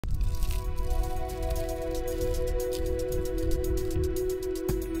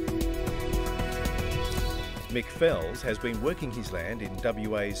Mick Fels has been working his land in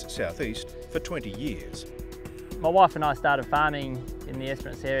WA's southeast for 20 years. My wife and I started farming in the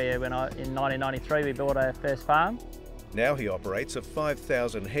Esperance area in 1993 we built our first farm. Now he operates a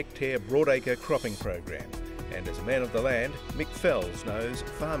 5,000 hectare broadacre cropping program. And as a man of the land, Mick Fels knows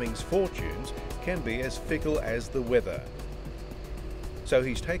farming's fortunes can be as fickle as the weather. So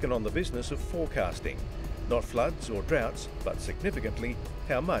he's taken on the business of forecasting, not floods or droughts, but significantly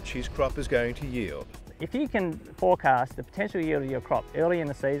how much his crop is going to yield. If you can forecast the potential yield of your crop early in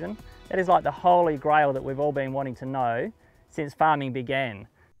the season, that is like the Holy Grail that we've all been wanting to know since farming began.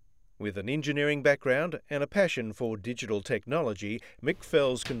 With an engineering background and a passion for digital technology, Mick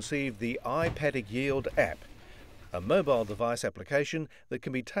Fels conceived the iPaddock Yield app, a mobile device application that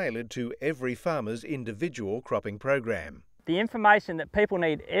can be tailored to every farmer's individual cropping program. The information that people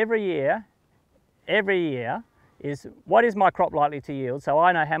need every year is what is my crop likely to yield, so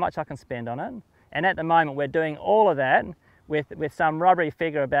I know how much I can spend on it. And at the moment we're doing all of that with some rubbery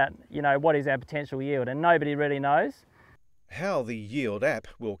figure about, what is our potential yield, and nobody really knows. How the Yield app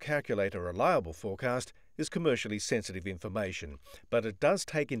will calculate a reliable forecast is commercially sensitive information, but it does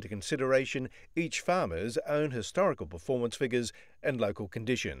take into consideration each farmer's own historical performance figures and local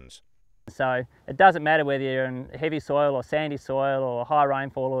conditions. So it doesn't matter whether you're in heavy soil or sandy soil or high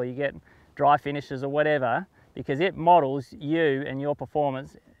rainfall or you get dry finishes or whatever, because it models you and your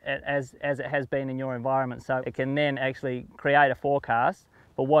performance as it has been in your environment. So it can then actually create a forecast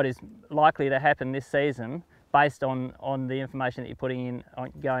for what is likely to happen this season based on the information that you're putting in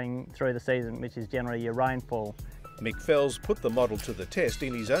going through the season, which is generally your rainfall. Mick Fels put the model to the test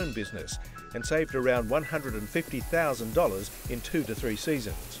in his own business and saved around $150,000 in 2 to 3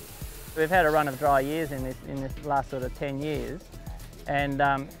 seasons. We've had a run of dry years in this last sort of 10 years, and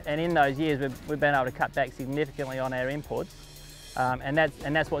in those years we've been able to cut back significantly on our inputs, and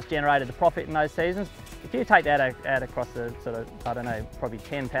that's what's generated the profit in those seasons. If you take that out across the sort of, probably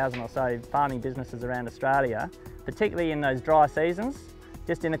 10,000 or so farming businesses around Australia, particularly in those dry seasons,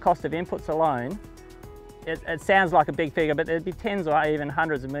 just in the cost of inputs alone, it sounds like a big figure, but there'd be tens or even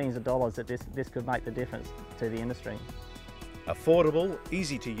hundreds of millions of dollars that this could make the difference to the industry. Affordable,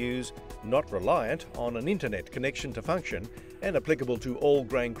 easy to use, not reliant on an internet connection to function, and applicable to all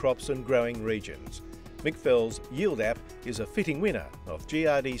grain crops and growing regions. Mick Fels' Yield app is a fitting winner of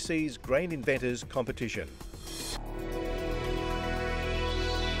GRDC's Grain Inventors competition.